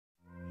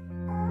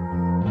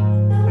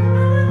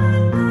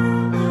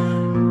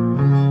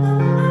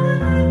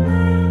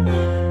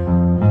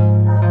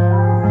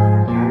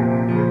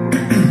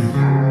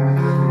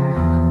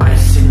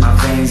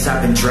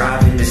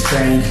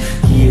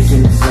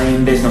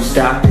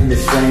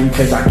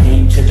cause I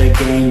came to the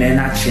game and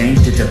I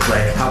changed it to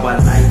play how I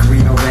like,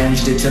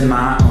 rearranged it to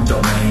my own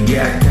domain.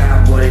 Yeah, I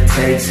got what it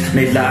takes,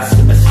 made lots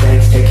of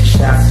mistakes, taking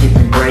shots,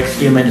 skipping breaks,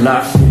 feeling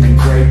lost, feeling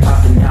great,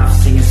 popping off,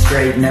 singing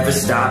straight, never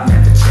stopped,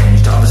 never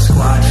changed. All the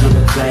squad here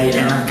to play,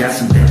 and I've got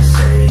something to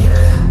say,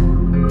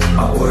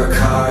 yeah. I work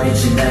hard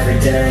each and every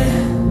day,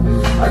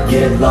 I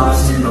get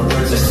lost in the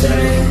words I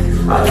say.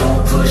 I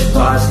don't push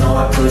pause, no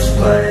I push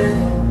play.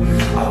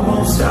 I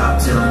won't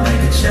stop till I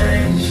make a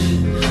change.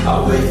 I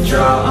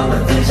withdraw on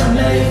the things I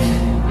make.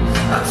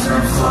 I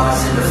turn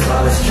flaws into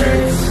flawless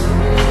traits.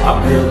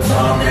 I build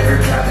tall, never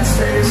capping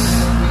space.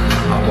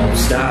 I won't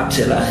stop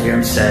till I hear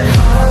him say,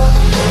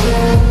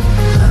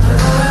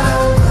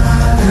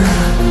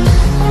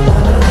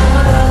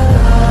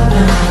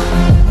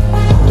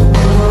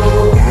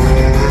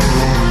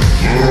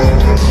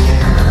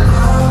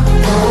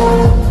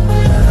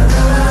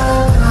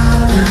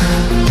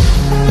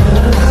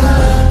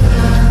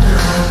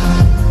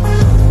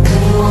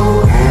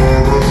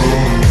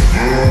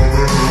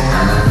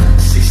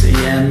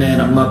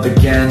 I'm up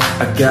again,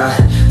 I got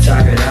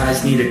tired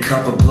eyes, need a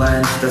cup of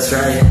blend. That's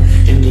right,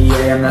 in the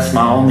AM, that's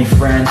my only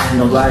friend.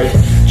 No light,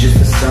 just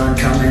the sun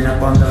coming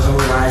up on the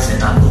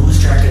horizon. I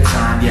lose track of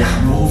time, yeah,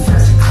 I move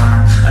fast and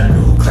climb. A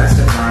new class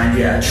to find,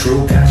 yeah,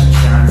 true passion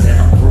shines. And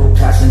I'm through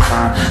passing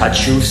time, I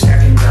choose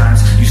stacking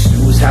dimes. You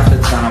snooze half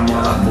the time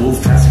while I move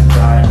passing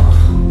by.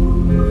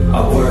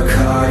 I work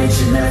hard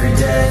each and every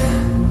day,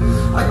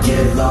 I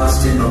get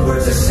lost in the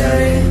words I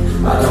say.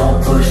 I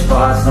don't push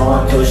pause, no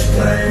I push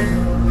play.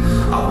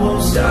 I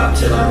won't stop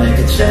till I make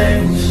a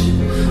change.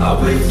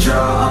 I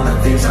withdraw on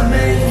the things I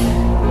make.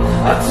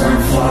 I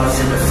turn flaws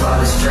into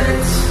flawless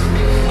traits.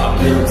 I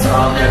build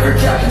tall, never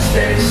capping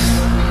space.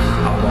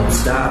 I won't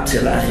stop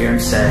till I hear him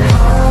say,